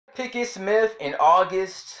Pickett Smith in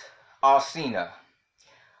August, Alsina.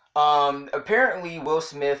 Apparently, Will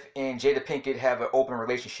Smith and Jada Pinkett have an open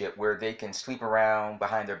relationship where they can sleep around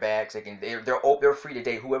behind their backs. They're free to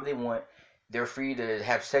date whoever they want. They're free to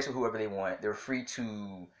have sex with whoever they want. They're free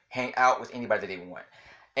to hang out with anybody that they want.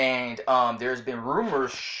 And there's been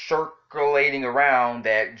rumors circulating around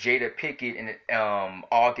that Jada Pinkett and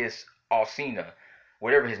August Alsina,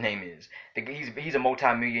 whatever his name is, he's a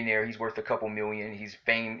multimillionaire. He's worth a couple million. He's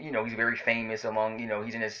he's very famous among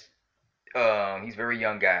he's in his he's a very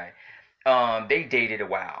young guy. They dated a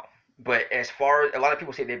while. But as far as a lot of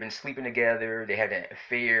people say they've been sleeping together, they had an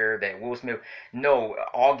affair. That Will Smith, no,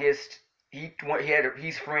 August, he's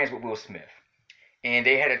friends with Will Smith, and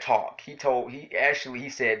they had a talk. He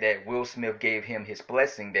said that Will Smith gave him his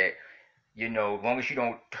blessing that as long as you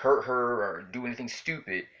don't hurt her or do anything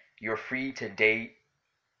stupid, you're free to date.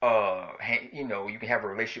 You can have a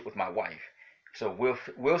relationship with my wife. So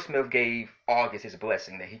Will Smith gave August his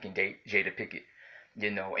blessing that he can date Jada Pickett.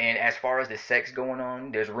 And as far as the sex going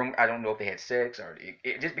on, there's room. I don't know if they had sex or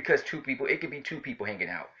just because two people, it could be two people hanging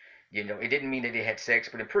out. It didn't mean that they had sex,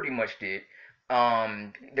 but it pretty much did.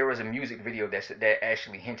 There was a music video that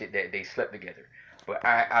actually hinted that they slept together, but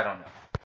I don't know.